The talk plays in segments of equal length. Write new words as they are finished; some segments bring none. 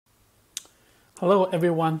Hello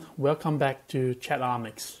everyone, welcome back to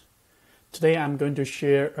Chatomics. Today I'm going to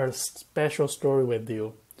share a special story with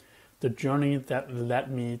you, the journey that led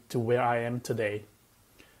me to where I am today,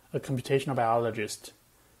 a computational biologist.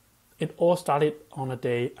 It all started on a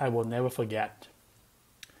day I will never forget.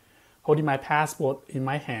 Holding my passport in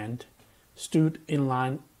my hand, stood in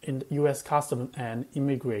line in the U.S. Customs and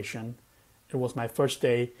Immigration. It was my first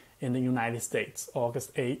day in the United States,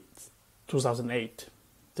 August 8, 2008,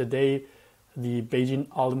 the day the Beijing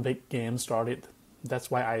Olympic Games started.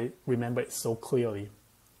 That's why I remember it so clearly.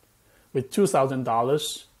 With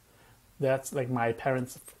 $2,000, that's like my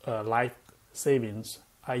parents' life savings,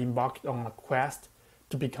 I embarked on a quest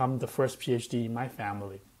to become the first PhD in my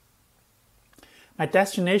family. My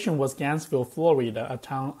destination was Gainesville, Florida, a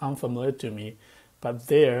town unfamiliar to me, but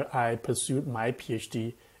there I pursued my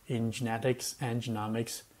PhD in genetics and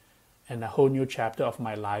genomics, and a whole new chapter of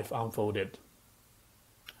my life unfolded.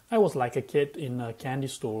 I was like a kid in a candy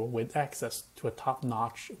store with access to a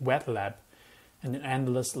top-notch wet lab and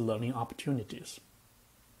endless learning opportunities.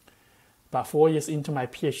 But 4 years into my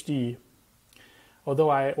PhD, although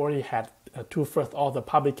I already had two first author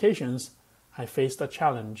publications, I faced a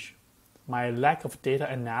challenge. My lack of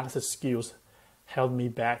data analysis skills held me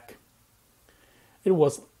back. It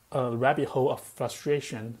was a rabbit hole of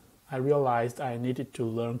frustration. I realized I needed to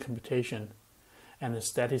learn computation and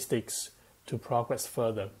statistics to progress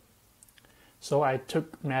further. So I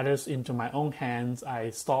took matters into my own hands. I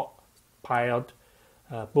stockpiled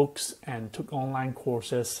books and took online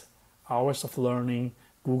courses, hours of learning,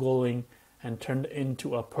 Googling, and turned it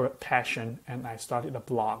into a passion, and I started a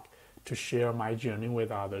blog to share my journey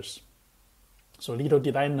with others. So little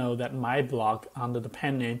did I know that my blog under the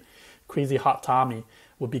pen name Crazy Hot Tommy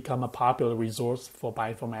would become a popular resource for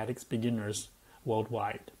bioinformatics beginners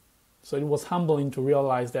worldwide. So it was humbling to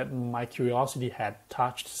realize that my curiosity had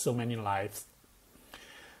touched so many lives.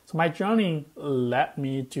 So my journey led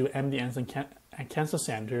me to MD Anderson Cancer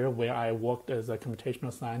Center, where I worked as a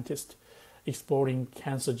computational scientist, exploring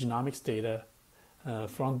cancer genomics data.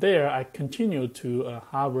 From there, I continued to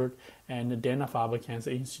Harvard and the Dana-Farber Cancer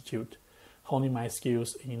Institute, honing my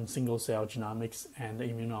skills in single-cell genomics and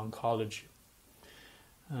immuno-oncology.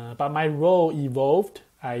 But my role evolved.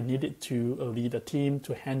 I needed to lead a team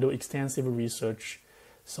to handle extensive research,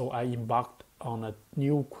 so I embarked on a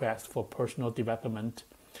new quest for personal development,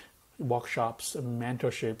 workshops,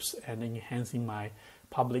 mentorships, and enhancing my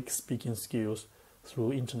public speaking skills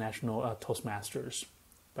through international Toastmasters.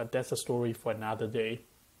 But that's a story for another day.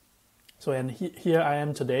 So, and here I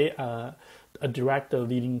am today, a director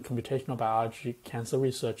leading computational biology cancer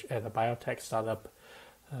research at a biotech startup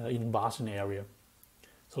in Boston area.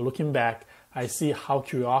 So looking back, I see how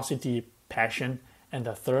curiosity, passion, and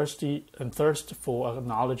a thirst for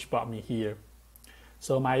knowledge brought me here.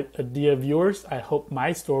 So my dear viewers, I hope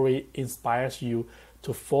my story inspires you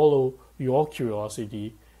to follow your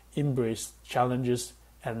curiosity, embrace challenges,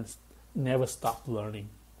 and never stop learning.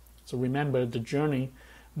 So remember, the journey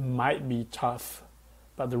might be tough,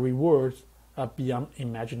 but the rewards are beyond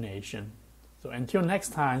imagination. So until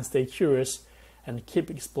next time, stay curious and keep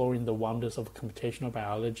exploring the wonders of computational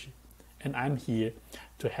biology. And I'm here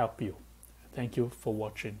to help you. Thank you for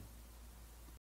watching.